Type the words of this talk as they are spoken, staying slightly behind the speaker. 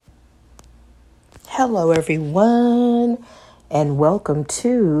Hello, everyone, and welcome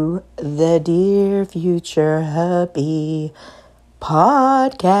to the Dear Future Hubby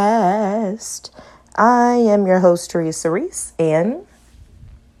podcast. I am your host, Teresa Reese, and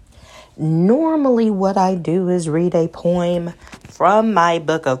normally what I do is read a poem from my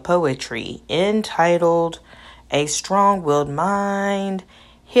book of poetry entitled A Strong-Willed Mind,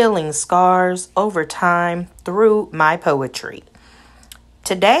 Healing Scars Over Time Through My Poetry.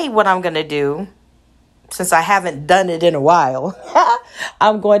 Today, what I'm going to do, since I haven't done it in a while,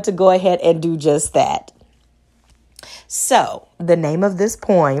 I'm going to go ahead and do just that. So, the name of this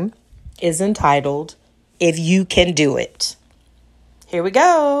poem is entitled, If You Can Do It. Here we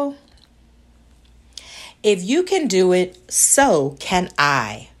go. If you can do it, so can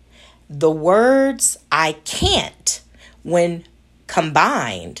I. The words I can't, when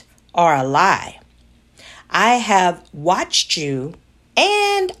combined, are a lie. I have watched you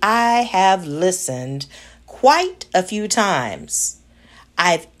and I have listened quite a few times.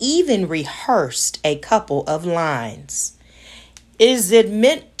 I've even rehearsed a couple of lines. Is it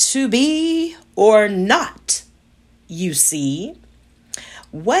meant to be or not? You see,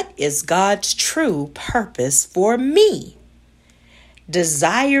 what is God's true purpose for me?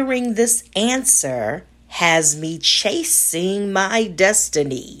 Desiring this answer has me chasing my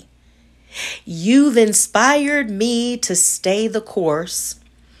destiny. You've inspired me to stay the course,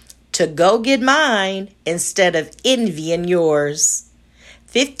 to go get mine instead of envying yours.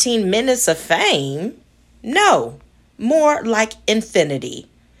 15 minutes of fame? No, more like infinity.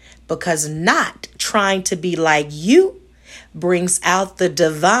 Because not trying to be like you brings out the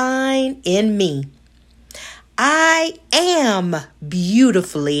divine in me. I am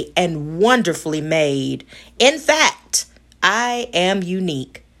beautifully and wonderfully made. In fact, I am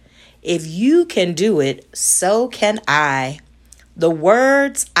unique. If you can do it, so can I. The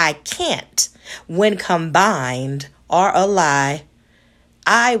words I can't, when combined, are a lie.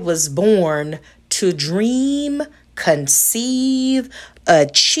 I was born to dream, conceive,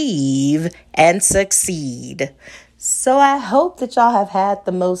 achieve, and succeed. So I hope that y'all have had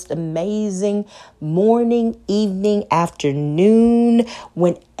the most amazing morning, evening, afternoon,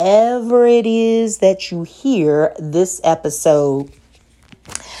 whenever it is that you hear this episode.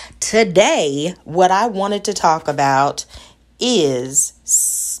 Today, what I wanted to talk about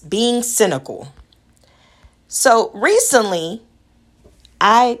is being cynical. So recently,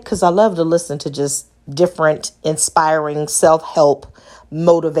 because I love to listen to just different inspiring self-help,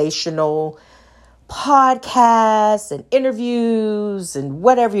 motivational podcasts and interviews and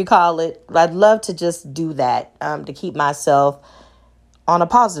whatever you call it. I'd love to just do that to keep myself on a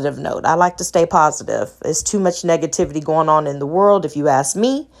positive note. I like to stay positive. There's too much negativity going on in the world, if you ask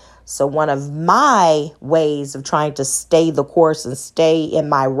me. So one of my ways of trying to stay the course and stay in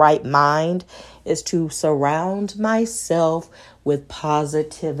my right mind is to surround myself with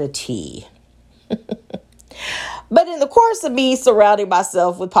positivity. But in the course of me surrounding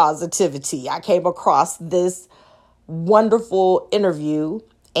myself with positivity, I came across this wonderful interview,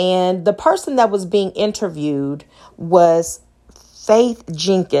 and the person that was being interviewed was Faith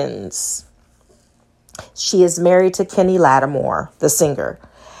Jenkins. She is married to Kenny Lattimore, the singer.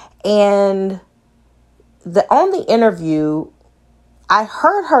 And on the interview, I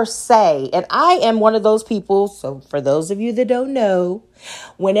heard her say, and I am one of those people, so for those of you that don't know,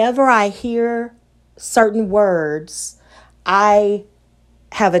 whenever I hear certain words, I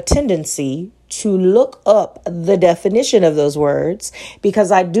have a tendency to look up the definition of those words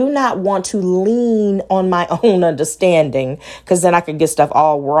because I do not want to lean on my own understanding, because then I could get stuff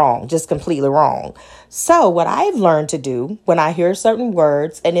all wrong, just completely wrong. So what I've learned to do when I hear certain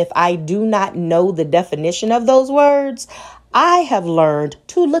words, and if I do not know the definition of those words, I have learned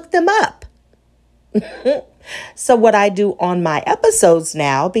to look them up. So what I do on my episodes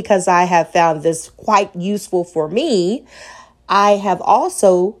now, because I have found this quite useful for me, I have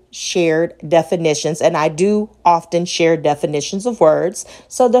also shared definitions, and I do often share definitions of words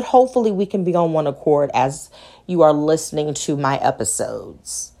so that hopefully we can be on one accord as you are listening to my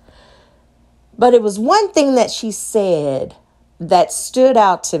episodes. But it was one thing that she said that stood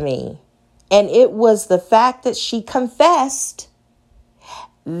out to me, and it was the fact that she confessed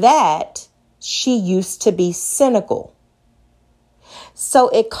that she used to be cynical. So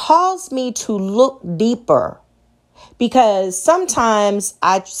it caused me to look deeper, because sometimes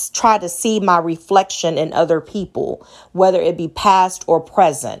I try to see my reflection in other people, whether it be past or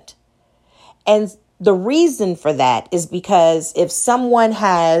present. And the reason for that is because if someone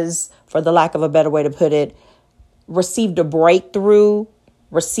has, for the lack of a better way to put it, received a breakthrough,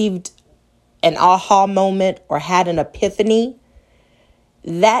 received an aha moment, or had an epiphany,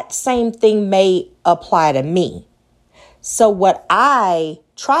 that same thing may apply to me. So what I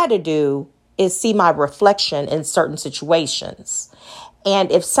try to do is see my reflection in certain situations.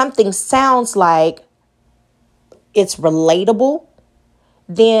 And if something sounds like it's relatable,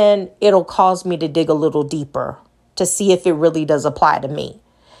 then it'll cause me to dig a little deeper to see if it really does apply to me.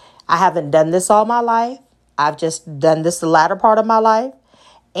 I haven't done this all my life. I've just done this the latter part of my life.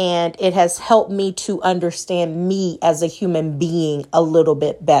 And it has helped me to understand me as a human being a little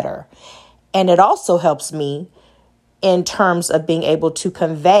bit better. And it also helps me in terms of being able to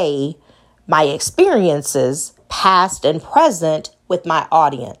convey my experiences, past and present, with my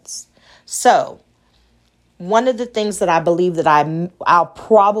audience. So one of the things that I believe that I'll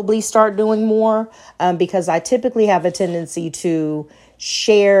probably start doing more, because I typically have a tendency to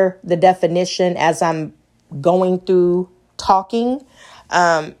share the definition as I'm going through talking.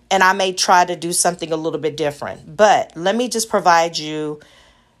 And I may try to do something a little bit different. But let me just provide you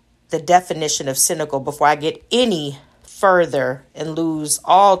the definition of cynical before I get any further and lose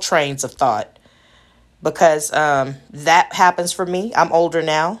all trains of thought. Because that happens for me. I'm older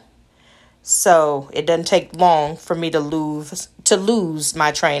now. So it doesn't take long for me to lose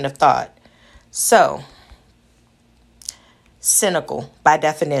my train of thought. So, cynical by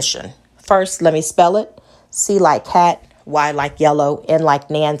definition. First, let me spell it. C like cat, Y like yellow, N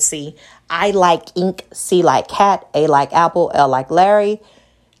like Nancy, I like ink, C like cat, A like apple, L like Larry.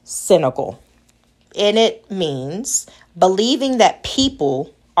 Cynical. And it means believing that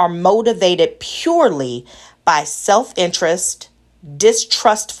people are motivated purely by self-interest,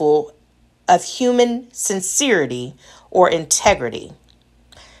 distrustful of human sincerity or integrity.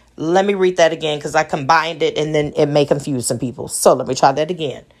 Let me read that again because I combined it and then it may confuse some people. So let me try that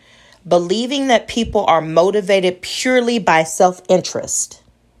again. Believing that people are motivated purely by self-interest,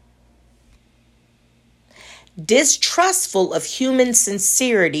 distrustful of human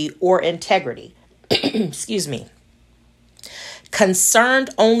sincerity or integrity. Excuse me.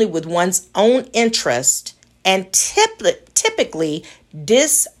 Concerned only with one's own interest and typically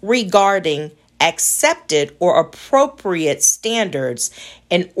disregarding accepted or appropriate standards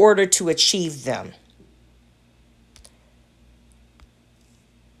in order to achieve them.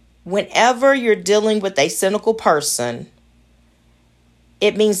 Whenever you're dealing with a cynical person,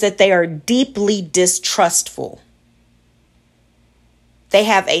 it means that they are deeply distrustful. They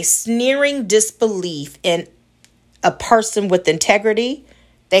have a sneering disbelief in a person with integrity.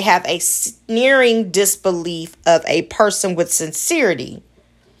 They have a sneering disbelief of a person with sincerity.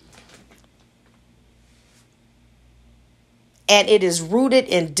 And it is rooted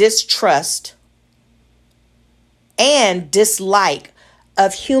in distrust and dislike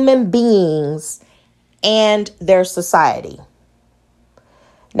of human beings and their society.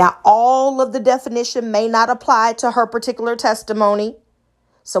 Now, all of the definition may not apply to her particular testimony.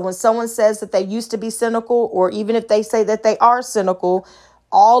 So when someone says that they used to be cynical, or even if they say that they are cynical,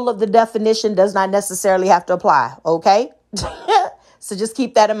 all of the definition does not necessarily have to apply. Okay. So just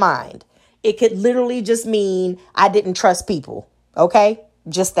keep that in mind. It could literally just mean I didn't trust people. Okay.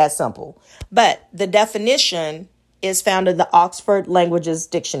 Just that simple. But the definition is found in the Oxford Languages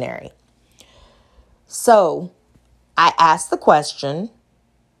Dictionary. So I asked the question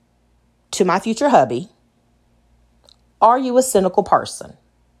to my future hubby, are you a cynical person?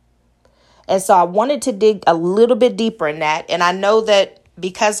 And so I wanted to dig a little bit deeper in that. And I know that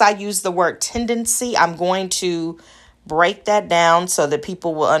because I use the word tendency, I'm going to break that down so that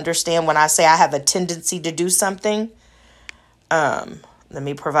people will understand when I say I have a tendency to do something. Let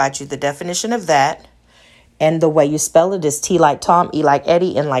me provide you the definition of that. And the way you spell it is T like Tom, E like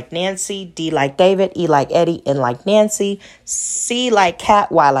Eddie, N like Nancy, D like David, E like Eddie, N like Nancy, C like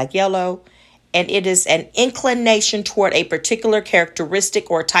cat, Y like yellow. And it is an inclination toward a particular characteristic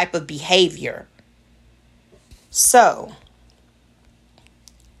or type of behavior. So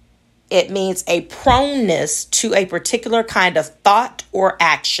it means a proneness to a particular kind of thought or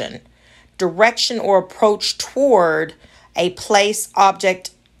action, direction or approach toward a place,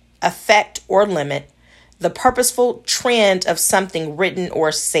 object, effect, or limit, the purposeful trend of something written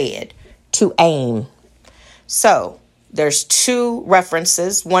or said, to aim. So there's two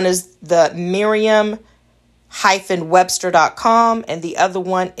references. One is the Merriam-Webster.com and the other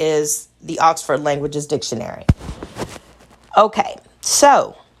one is the Oxford Languages Dictionary. Okay,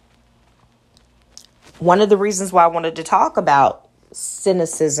 so one of the reasons why I wanted to talk about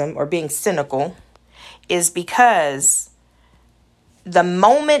cynicism or being cynical is because the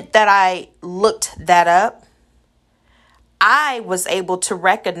moment that I looked that up, I was able to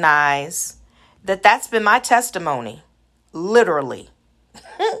recognize that that's been my testimony. Literally.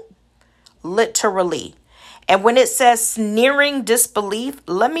 Literally. And when it says sneering disbelief,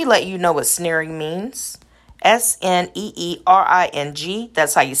 let me let you know what sneering means. Sneering.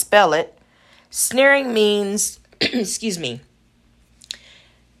 That's how you spell it. Sneering means, excuse me,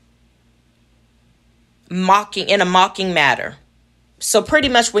 mocking, in a mocking manner. So pretty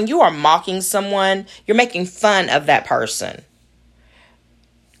much when you are mocking someone, you're making fun of that person.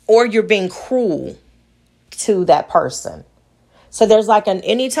 Or you're being cruel to that person. So there's like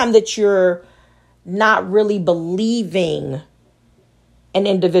anytime that you're not really believing an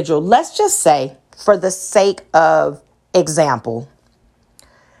individual, let's just say, for the sake of example,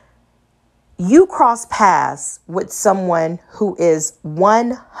 you cross paths with someone who is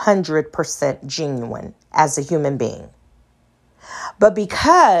 100% genuine as a human being. But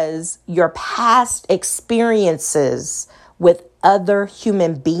because your past experiences with other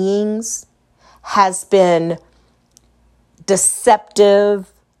human beings has been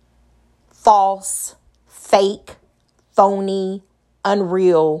deceptive, false, fake, phony,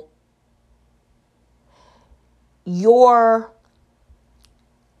 unreal, your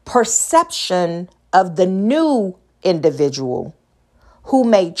perception of the new individual who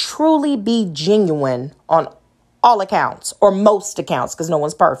may truly be genuine on all accounts or most accounts, because no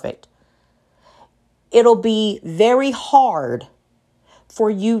one's perfect, it'll be very hard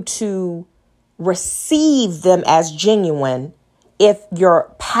for you to receive them as genuine if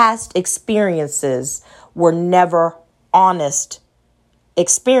your past experiences were never honest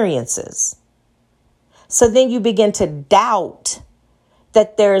experiences. So then you begin to doubt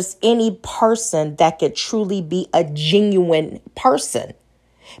that there's any person that could truly be a genuine person,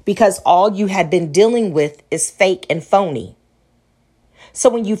 because all you had been dealing with is fake and phony. So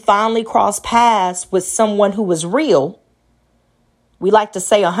when you finally cross paths with someone who is real, we like to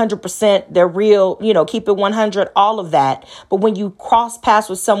say 100% they're real, keep it 100, all of that. But when you cross paths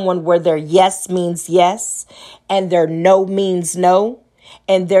with someone where their yes means yes and their no means no,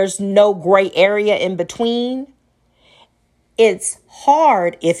 and there's no gray area in between, it's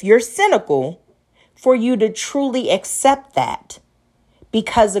hard, if you're cynical, for you to truly accept that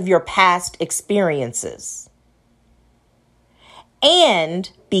because of your past experiences.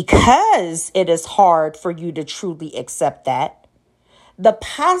 And because it is hard for you to truly accept that, the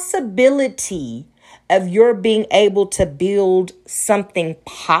possibility of your being able to build something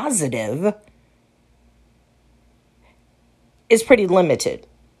positive is pretty limited.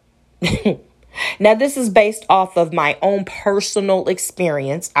 Now, this is based off of my own personal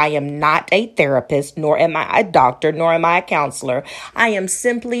experience. I am not a therapist, nor am I a doctor, nor am I a counselor. I am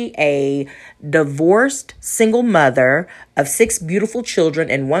simply a divorced single mother of 6 beautiful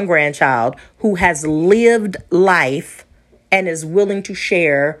children and 1 grandchild who has lived life and is willing to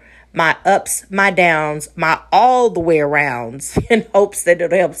share my ups, my downs, my all the way arounds in hopes that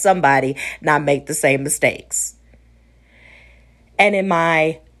it'll help somebody not make the same mistakes. And in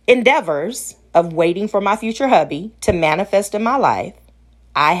my endeavors of waiting for my future hubby to manifest in my life,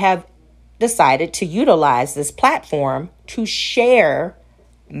 I have decided to utilize this platform to share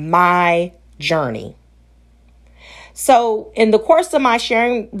my journey. So in the course of my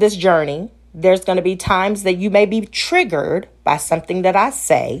sharing this journey, there's going to be times that you may be triggered by something that I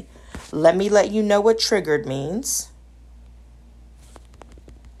say. Let me let you know what triggered means.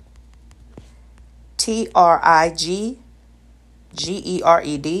 TRIGGERED.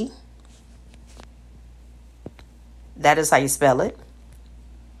 That is how you spell it.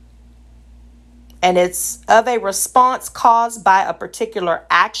 And it's of a response caused by a particular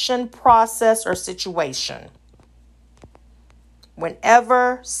action, process, or situation.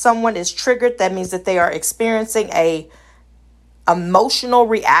 Whenever someone is triggered, that means that they are experiencing a emotional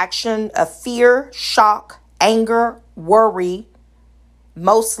reaction of fear, shock, anger, worry,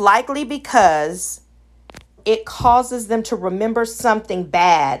 most likely because it causes them to remember something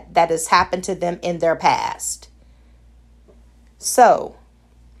bad that has happened to them in their past. So,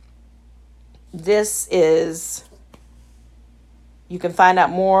 this is, you can find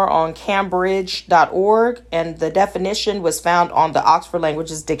out more on Cambridge.org, and the definition was found on the Oxford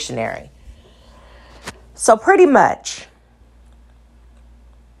Languages Dictionary. So pretty much,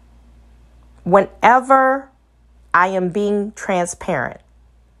 whenever I am being transparent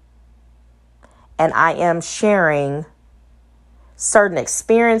and I am sharing certain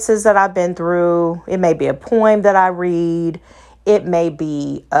experiences that I've been through, it may be a poem that I read, it may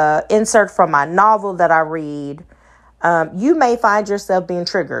be an insert from my novel that I read. You may find yourself being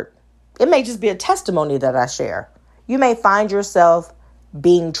triggered. It may just be a testimony that I share. You may find yourself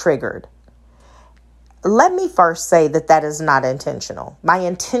being triggered. Let me first say that is not intentional. My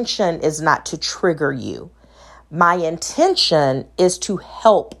intention is not to trigger you. My intention is to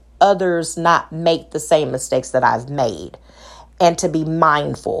help others not make the same mistakes that I've made, and to be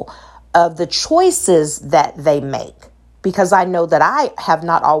mindful of the choices that they make, because I know that I have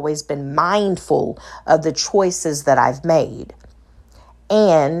not always been mindful of the choices that I've made.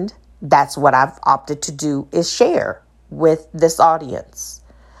 And that's what I've opted to do, is share with this audience.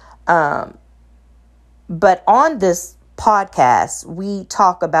 But on this podcast, we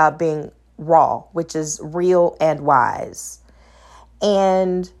talk about being raw, which is real and wise.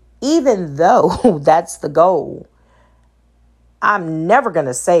 And even though that's the goal, I'm never going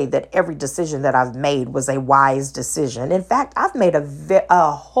to say that every decision that I've made was a wise decision. In fact, I've made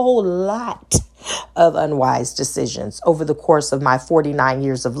a whole lot of unwise decisions over the course of my 49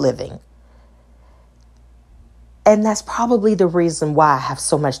 years of living. And that's probably the reason why I have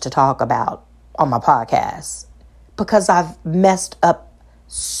so much to talk about on my podcast, because I've messed up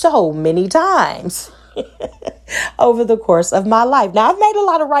so many times over the course of my life. Now, I've made a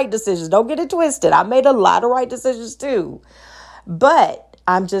lot of right decisions. Don't get it twisted. I made a lot of right decisions too. But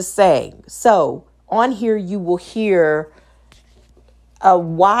I'm just saying, so on here, you will hear a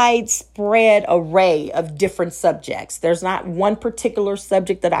widespread array of different subjects. There's not one particular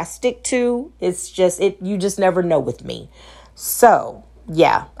subject that I stick to. It's just, you just never know with me. So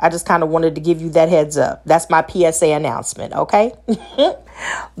yeah, I just kind of wanted to give you that heads up. That's my PSA announcement. Okay.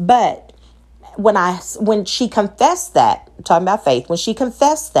 But when she confessed that, I'm talking about Faith, when she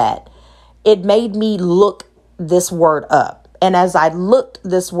confessed that, it made me look this word up. And as I looked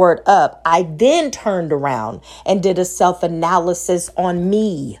this word up, I then turned around and did a self-analysis on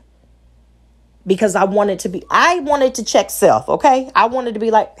me, because I wanted to check self. Okay. I wanted to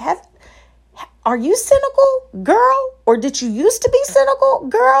be like, are you cynical, girl? Or did you used to be cynical,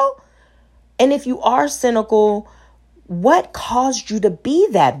 girl? And if you are cynical, what caused you to be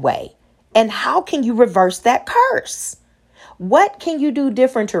that way? And how can you reverse that curse? What can you do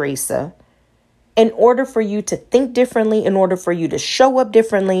different, Teresa, in order for you to think differently, in order for you to show up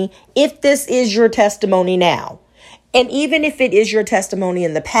differently, if this is your testimony now? And even if it is your testimony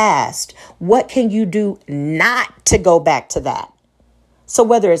in the past, what can you do not to go back to that? So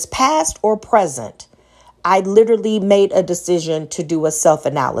whether it's past or present, I literally made a decision to do a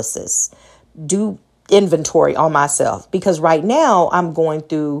self-analysis, do inventory on myself, because right now I'm going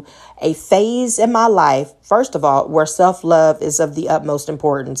through a phase in my life, first of all, where self-love is of the utmost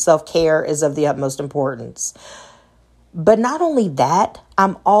importance. Self-care is of the utmost importance. But not only that,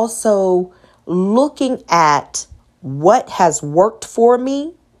 I'm also looking at what has worked for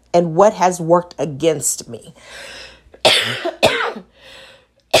me and what has worked against me.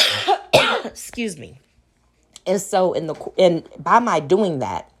 Excuse me. And so by my doing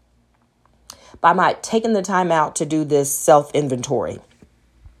that, by my taking the time out to do this self-inventory,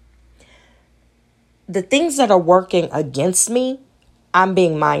 the things that are working against me, I'm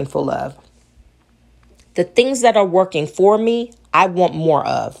being mindful of. The things that are working for me, I want more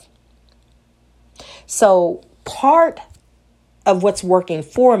of. So part of what's working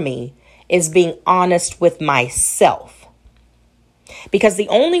for me is being honest with myself. Because the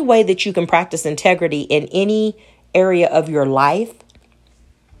only way that you can practice integrity in any area of your life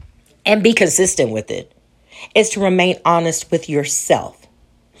and be consistent with it is to remain honest with yourself.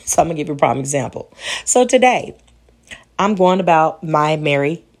 So I'm going to give you a prime example. So today, I'm going about my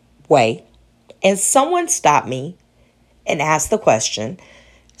merry way, and someone stopped me and asked the question.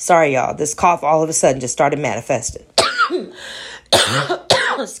 Sorry, y'all. This cough all of a sudden just started manifesting.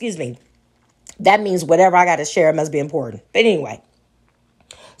 Excuse me. That means whatever I got to share must be important. But anyway,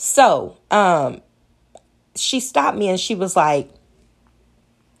 so she stopped me and she was like,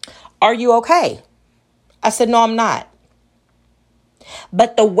 "Are you okay?" I said, "No, I'm not."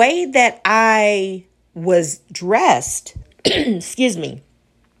 But the way that I was dressed, excuse me,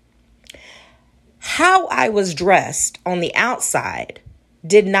 how I was dressed on the outside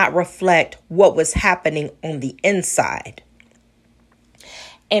did not reflect what was happening on the inside.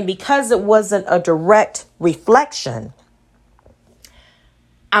 And because it wasn't a direct reflection,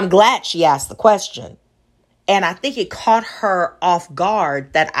 I'm glad she asked the question. And I think it caught her off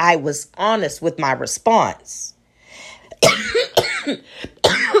guard that I was honest with my response.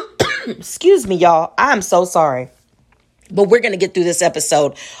 Excuse me, y'all. I'm so sorry. But we're going to get through this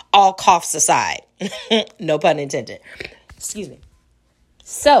episode, all coughs aside. No pun intended. Excuse me.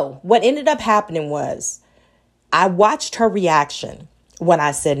 So what ended up happening was I watched her reaction when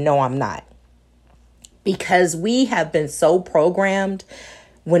I said, "No, I'm not." Because we have been so programmed.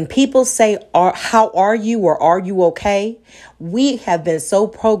 When people say, "How are you?" or "Are you okay?" we have been so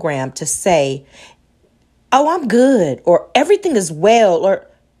programmed to say, "Oh, I'm good," or "Everything is well,"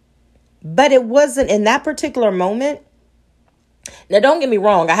 but it wasn't in that particular moment. Now, don't get me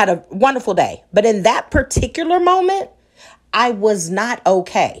wrong. I had a wonderful day. But in that particular moment, I was not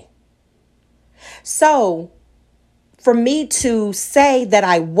okay. So for me to say that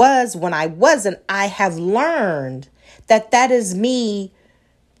I was when I wasn't, I have learned that that is me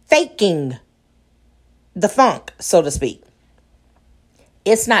faking the funk, so to speak.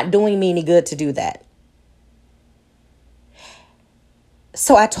 It's not doing me any good to do that.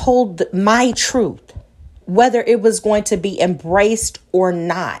 So I told my truth, whether it was going to be embraced or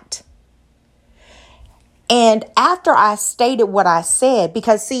not. And after I stated what I said,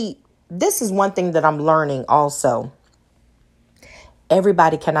 because see, this is one thing that I'm learning also.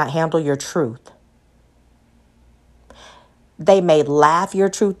 Everybody cannot handle your truth. They may laugh your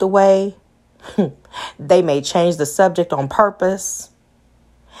truth away. They may change the subject on purpose.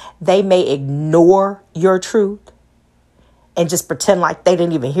 They may ignore your truth and just pretend like they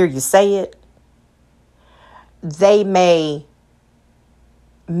didn't even hear you say it. They may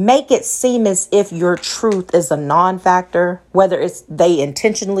make it seem as if your truth is a non-factor, whether it's they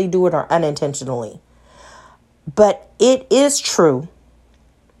intentionally do it or unintentionally. But it is true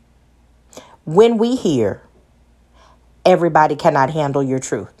when we hear everybody cannot handle your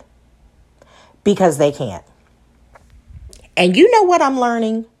truth, because they can't. And you know what I'm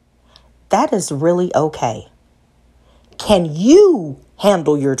learning? That is really okay. Can you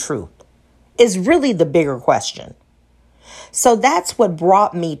handle your truth? Is really the bigger question. So that's what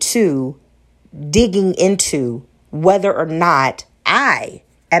brought me to digging into whether or not I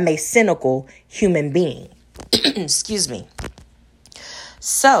am a cynical human being. Excuse me.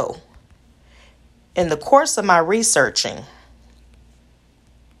 So, in the course of my researching,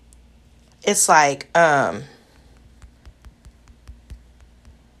 it's like, I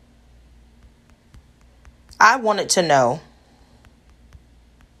wanted to know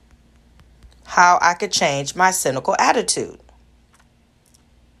how I could change my cynical attitude.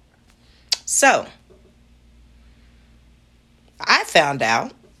 So, I found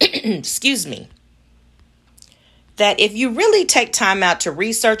out, excuse me, that if you really take time out to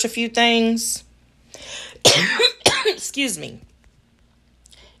research a few things, excuse me,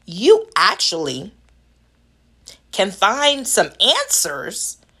 you actually can find some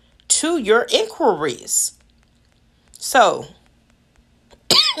answers to your inquiries. So,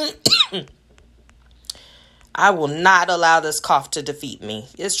 I will not allow this cough to defeat me.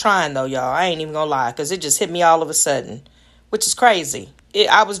 It's trying though, y'all. I ain't even gonna lie, because it just hit me all of a sudden, which is crazy.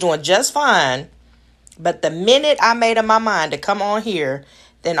 I was doing just fine, but the minute I made up my mind to come on here,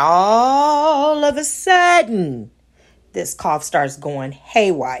 then all of a sudden, this cough starts going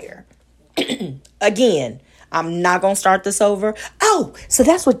haywire. Again, I'm not gonna start this over. Oh, so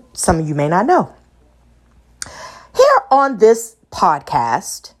that's what some of you may not know. Here on this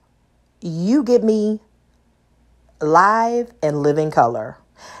podcast, you get me live and living color.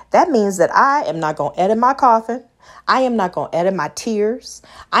 That means that I am not going to edit my coughing. I am not going to edit my tears.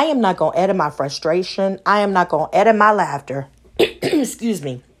 I am not going to edit my frustration. I am not going to edit my laughter. Excuse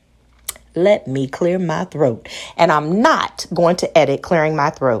me. Let me clear my throat. And I'm not going to edit clearing my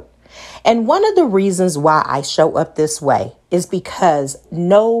throat. And one of the reasons why I show up this way is because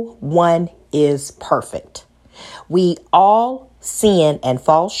no one is perfect. We all sin and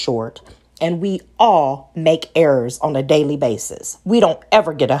fall short. And we all make errors on a daily basis. We don't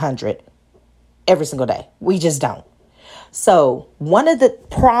ever get 100 every single day. We just don't. So one of the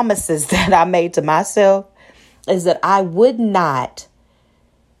promises that I made to myself is that I would not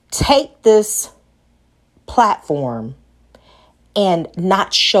take this platform and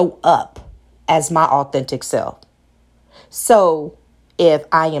not show up as my authentic self. So if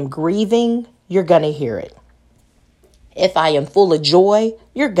I am grieving, you're going to hear it. If I am full of joy,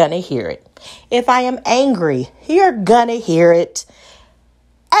 you're going to hear it. If I am angry, you're going to hear it.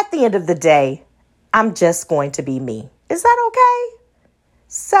 At the end of the day, I'm just going to be me. Is that okay?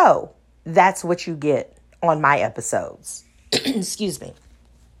 So that's what you get on my episodes. Excuse me.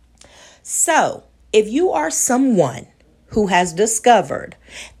 So if you are someone who has discovered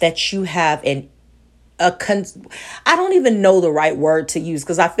that you have I don't even know the right word to use,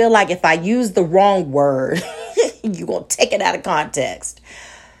 because I feel like if I use the wrong word, you're going to take it out of context.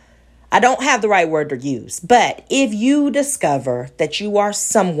 I don't have the right word to use. But if you discover that you are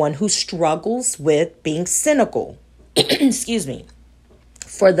someone who struggles with being cynical, excuse me,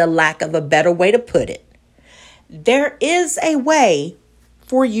 for the lack of a better way to put it, there is a way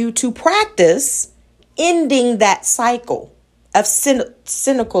for you to practice ending that cycle of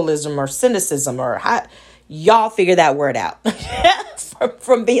cynicalism or cynicism, or how y'all figure that word out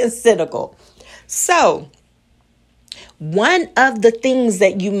from being cynical. So one of the things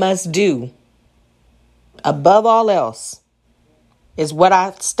that you must do above all else is what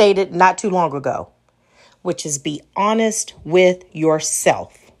I stated not too long ago, which is be honest with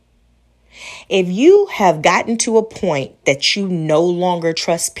yourself. If you have gotten to a point that you no longer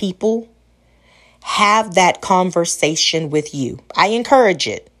trust people, have that conversation with you. I encourage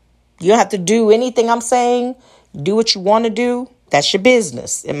it. You don't have to do anything I'm saying. Do what you want to do. That's your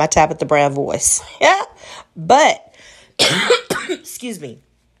business in my Tabitha Brown voice. Yeah. But, excuse me,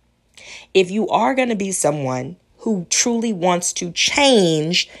 if you are going to be someone who truly wants to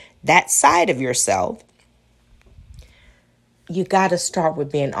change that side of yourself, you got to start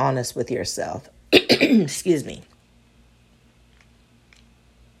with being honest with yourself. Excuse me.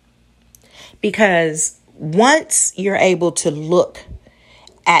 Because once you're able to look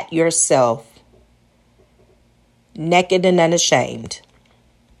at yourself naked and unashamed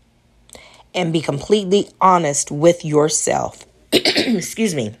and be completely honest with yourself,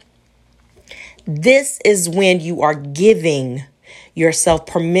 excuse me, this is when you are giving yourself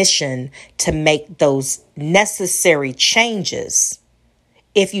permission to make those necessary changes,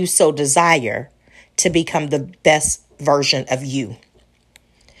 if you so desire, to become the best version of you.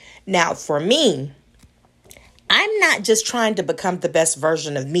 Now, for me, I'm not just trying to become the best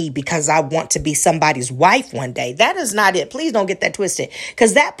version of me because I want to be somebody's wife one day. That is not it. Please don't get that twisted,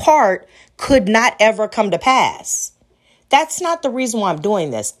 because that part could not ever come to pass. That's not the reason why I'm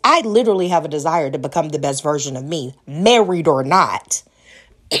doing this. I literally have a desire to become the best version of me, married or not.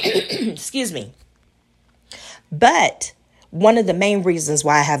 Excuse me. But one of the main reasons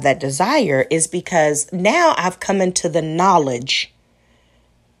why I have that desire is because now I've come into the knowledge.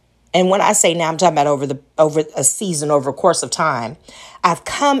 And when I say now, I'm talking about over a season, over a course of time. I've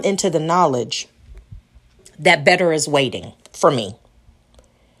come into the knowledge that better is waiting for me.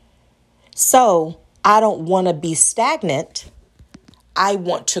 So I don't want to be stagnant. I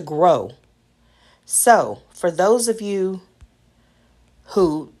want to grow. So for those of you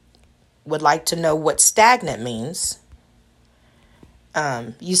who would like to know what stagnant means,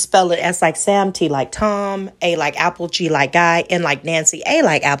 you spell it S like Sam, T like Tom, A like Apple, G like Guy, N like Nancy, A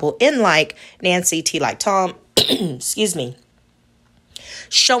like Apple, N like Nancy, T like Tom. Excuse me.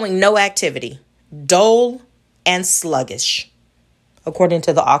 Showing no activity, dull and sluggish, according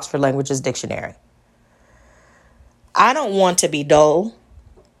to the Oxford Languages Dictionary. I don't want to be dull.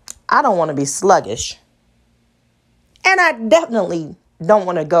 I don't want to be sluggish. And I definitely don't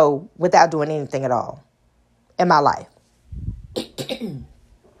want to go without doing anything at all in my life.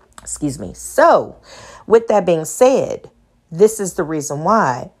 Excuse me. So, with that being said, this is the reason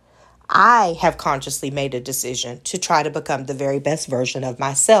why I have consciously made a decision to try to become the very best version of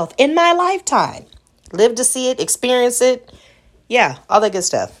myself in my lifetime. Live to see it, experience it. Yeah, all that good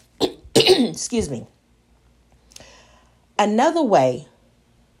stuff. Excuse me. Another way,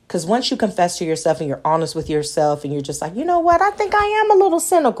 because once you confess to yourself and you're honest with yourself and you're just like, you know what, I think I am a little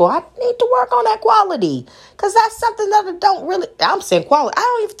cynical. I need to work on that quality, because that's something that I don't really, I'm saying quality. I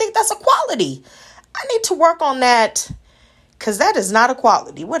don't even think that's a quality. I need to work on that, because that is not a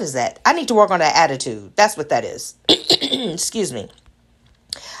quality. What is that? I need to work on that attitude. That's what that is. Excuse me.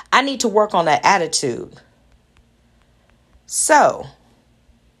 I need to work on that attitude. So,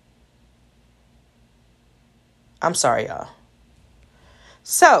 I'm sorry, y'all.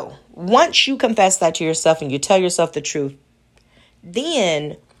 So, once you confess that to yourself and you tell yourself the truth,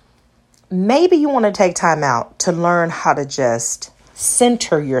 then maybe you want to take time out to learn how to just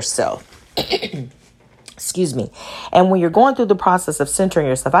center yourself. Excuse me. And when you're going through the process of centering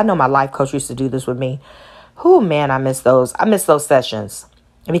yourself, I know my life coach used to do this with me. Oh, man, I miss those. I miss those sessions.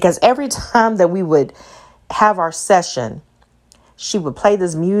 Because every time that we would have our session, she would play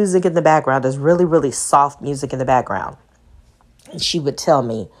this music in the background, this really, really soft music in the background. And she would tell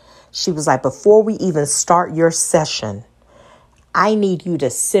me, she was like, before we even start your session, I need you to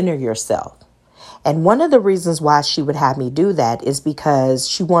center yourself. And one of the reasons why she would have me do that is because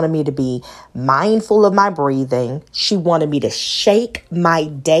she wanted me to be mindful of my breathing. She wanted me to shake my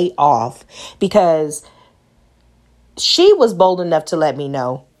day off, because she was bold enough to let me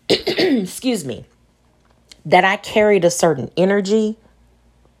know, excuse me, that I carried a certain energy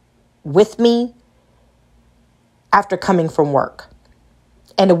with me after coming from work.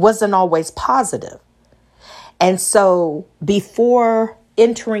 And it wasn't always positive. And so before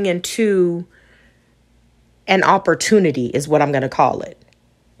entering into an opportunity, is what I'm going to call it,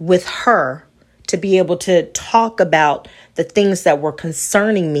 with her, to be able to talk about the things that were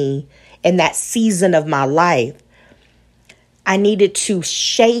concerning me in that season of my life, I needed to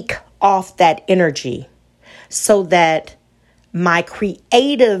shake off that energy so that my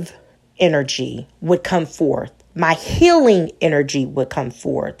creative energy would come forth. My healing energy would come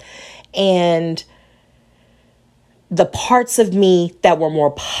forth. And the parts of me that were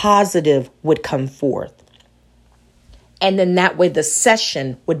more positive would come forth. And then that way the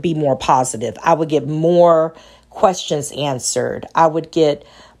session would be more positive. I would get more questions answered. I would get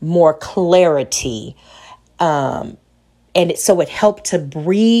more clarity. So it helped to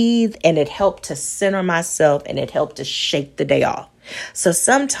breathe, and it helped to center myself, and it helped to shake the day off. So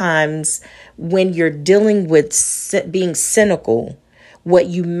sometimes when you're dealing with being cynical, what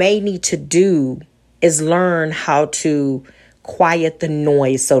you may need to do is learn how to quiet the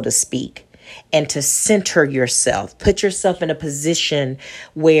noise, so to speak, and to center yourself. Put yourself in a position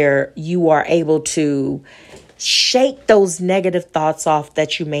where you are able to shake those negative thoughts off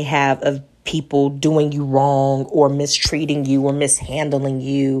that you may have of people doing you wrong or mistreating you or mishandling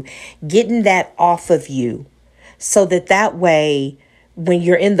you, getting that off of you so that way, when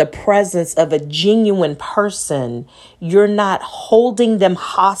you're in the presence of a genuine person, you're not holding them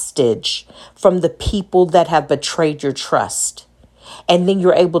hostage from the people that have betrayed your trust. And then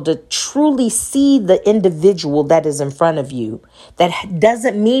you're able to truly see the individual that is in front of you, that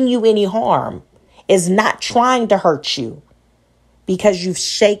doesn't mean you any harm, is not trying to hurt you, because you've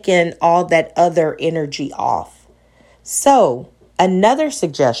shaken all that other energy off. So another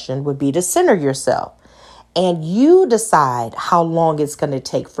suggestion would be to center yourself, and you decide how long it's going to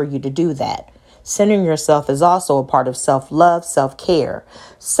take for you to do that. Centering yourself is also a part of self-love, self-care.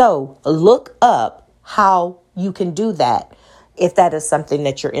 So look up how you can do that if that is something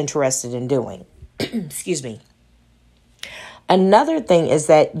that you're interested in doing. Excuse me. Another thing is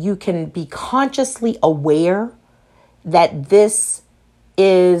that you can be consciously aware that this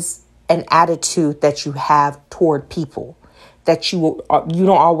is an attitude that you have toward people, that you don't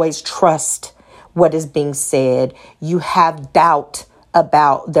always trust what is being said. You have doubt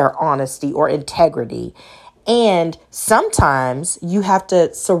about their honesty or integrity. And sometimes you have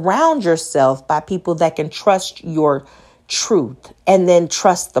to surround yourself by people that can trust your truth and then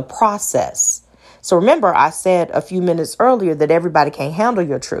trust the process. So remember, I said a few minutes earlier that everybody can't handle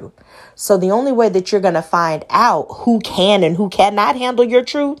your truth. So the only way that you're going to find out who can and who cannot handle your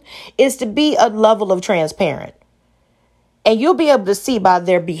truth is to be a level of transparent. And you'll be able to see by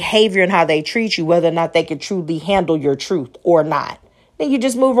their behavior and how they treat you whether or not they can truly handle your truth or not. Then you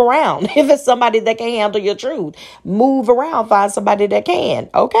just move around. If it's somebody that can handle your truth, move around, find somebody that can.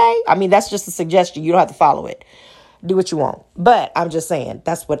 Okay? I mean, that's just a suggestion. You don't have to follow it. Do what you want. But I'm just saying,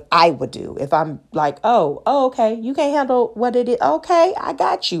 that's what I would do. If I'm like, oh, okay, you can't handle what it is. Okay, I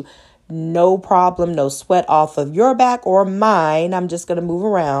got you. No problem. No sweat off of your back or mine. I'm just going to move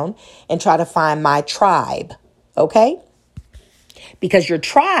around and try to find my tribe. Okay? Because your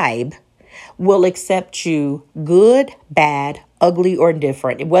tribe will accept you good, bad, ugly, or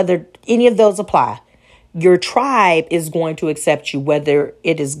indifferent. Whether any of those apply, your tribe is going to accept you, whether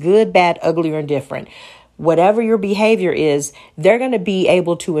it is good, bad, ugly, or indifferent. Whatever your behavior is, they're going to be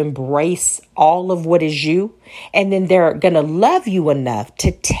able to embrace all of what is you. And then they're going to love you enough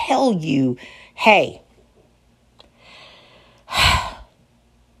to tell you, hey,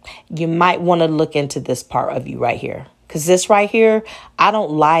 you might want to look into this part of you right here. Because this right here, I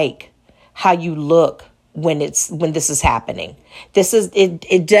don't like how you look when this is happening.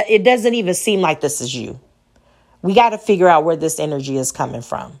 It doesn't even seem like this is you. We got to figure out where this energy is coming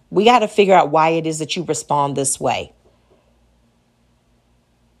from. We got to figure out why it is that you respond this way.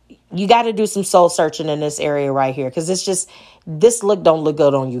 You got to do some soul searching in this area right here, because it's just, this look don't look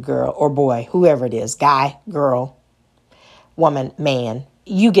good on you, girl or boy, whoever it is, guy, girl, woman, man.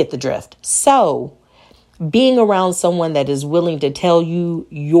 You get the drift. So being around someone that is willing to tell you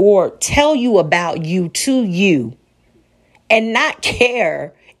about you to you and not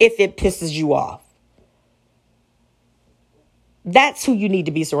care if it pisses you off. That's who you need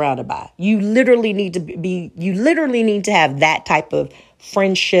to be surrounded by. You literally need to have that type of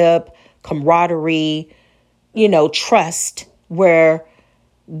friendship, camaraderie, trust, where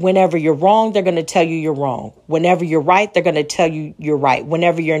whenever you're wrong, they're going to tell you you're wrong. Whenever you're right, they're going to tell you you're right.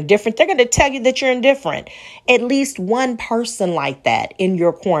 Whenever you're indifferent, they're going to tell you that you're indifferent. At least one person like that in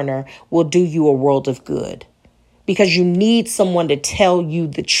your corner will do you a world of good, because you need someone to tell you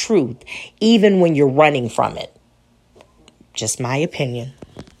the truth, even when you're running from it. Just my opinion.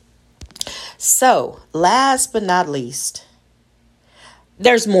 So last but not least,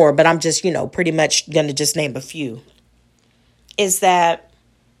 there's more, but I'm just, pretty much going to just name a few, is that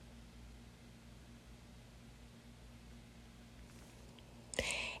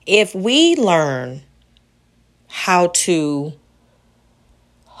if we learn how to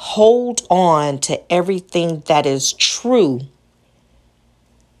hold on to everything that is true,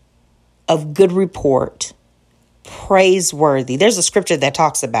 of good report, praiseworthy. There's a scripture that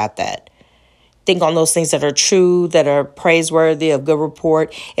talks about that. think on those things that are true, that are praiseworthy, of good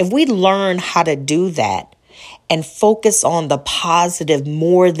report. If we learn how to do that and focus on the positive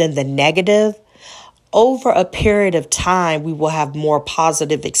more than the negative, over a period of time, we will have more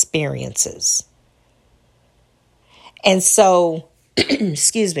positive experiences. And so,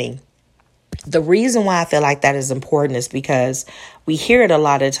 excuse me, the reason why I feel like that is important is because we hear it a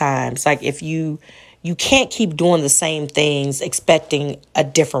lot of times. Like if you can't keep doing the same things expecting a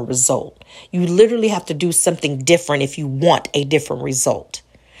different result. You literally have to do something different if you want a different result.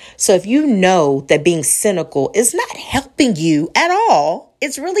 So if you know that being cynical is not helping you at all,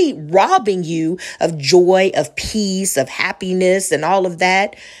 it's really robbing you of joy, of peace, of happiness, and all of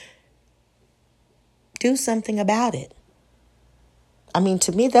that, do something about it. I mean,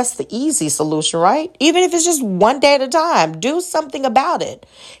 to me, that's the easy solution, right? Even if it's just one day at a time, do something about it.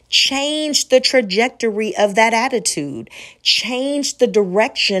 Change the trajectory of that attitude. Change the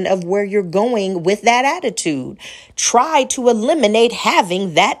direction of where you're going with that attitude. Try to eliminate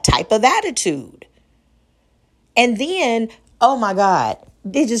having that type of attitude. And then, oh my God,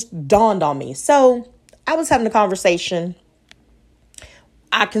 it just dawned on me. So I was having a conversation.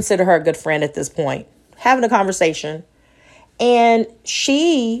 I consider her a good friend at this point. Having a conversation. And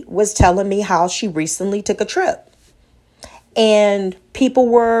she was telling me how she recently took a trip. And people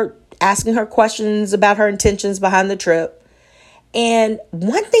were asking her questions about her intentions behind the trip. And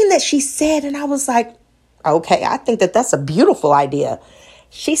one thing that she said, and I was like, okay, I think that that's a beautiful idea.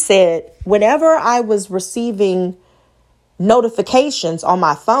 She said, whenever I was receiving notifications on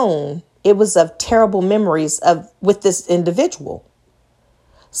my phone, it was of terrible memories with this individual.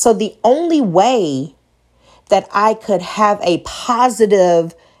 So the only way that I could have a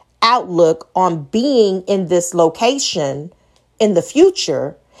positive outlook on being in this location in the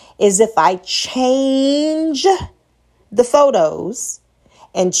future is if I change the photos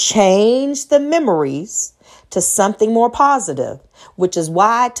and change the memories to something more positive, which is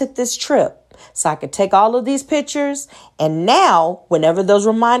why I took this trip. So I could take all of these pictures. And now, whenever those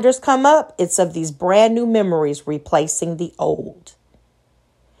reminders come up, it's of these brand new memories replacing the old.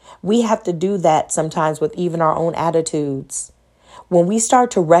 We have to do that sometimes with even our own attitudes. When we start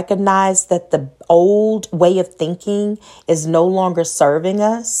to recognize that the old way of thinking is no longer serving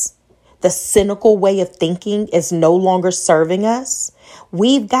us, the cynical way of thinking is no longer serving us,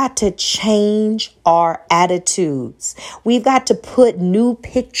 we've got to change our attitudes. We've got to put new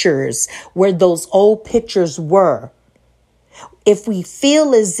pictures where those old pictures were. If we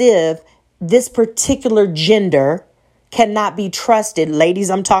feel as if this particular gender cannot be trusted. Ladies,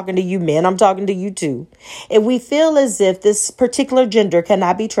 I'm talking to you. Men, I'm talking to you too. If we feel as if this particular gender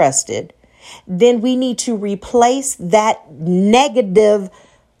cannot be trusted, then we need to replace that negative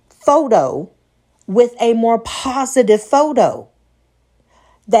photo with a more positive photo.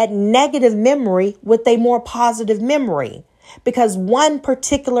 That negative memory with a more positive memory. Because one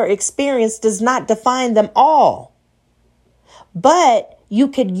particular experience does not define them all. But you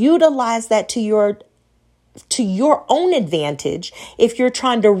could utilize that to your own advantage if you're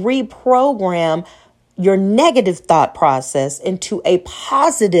trying to reprogram your negative thought process into a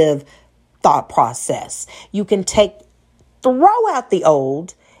positive thought process. You can throw out the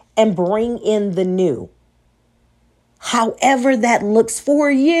old and bring in the new. However that looks for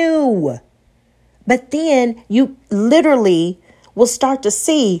you. But then you literally will start to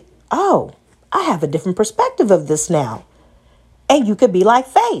see, oh, I have a different perspective of this now. And you could be like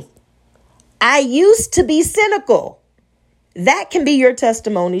Faith. I used to be cynical. That can be your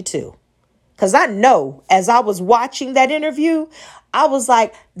testimony too. Because I know as I was watching that interview, I was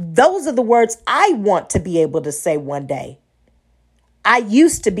like, those are the words I want to be able to say one day. I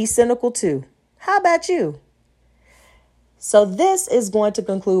used to be cynical too. How about you? So this is going to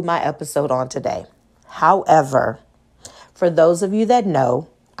conclude my episode on today. However, for those of you that know,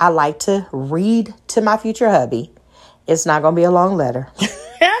 I like to read to my future hubby. It's not going to be a long letter.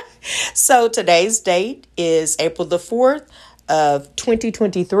 So today's date is April the 4th of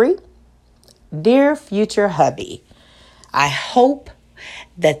 2023. Dear future hubby, I hope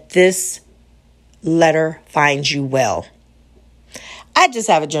that this letter finds you well. I just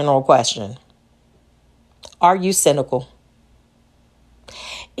have a general question. Are you cynical?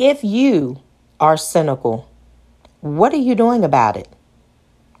 If you are cynical, what are you doing about it?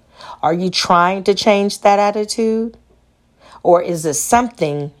 Are you trying to change that attitude? Or is it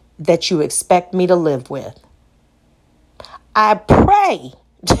something that you expect me to live with? I pray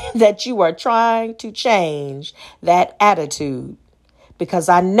that you are trying to change that attitude because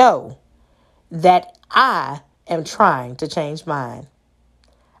I know that I am trying to change mine.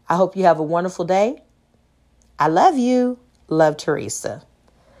 I hope you have a wonderful day. I love you. Love, Teresa.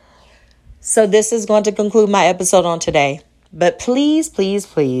 So this is going to conclude my episode on today. But please, please,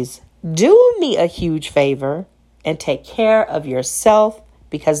 please do me a huge favor and take care of yourself,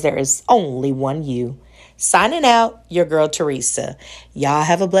 because there is only one you. Signing out, your girl Teresa. Y'all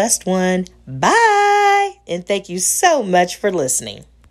have a blessed one. Bye. And thank you so much for listening.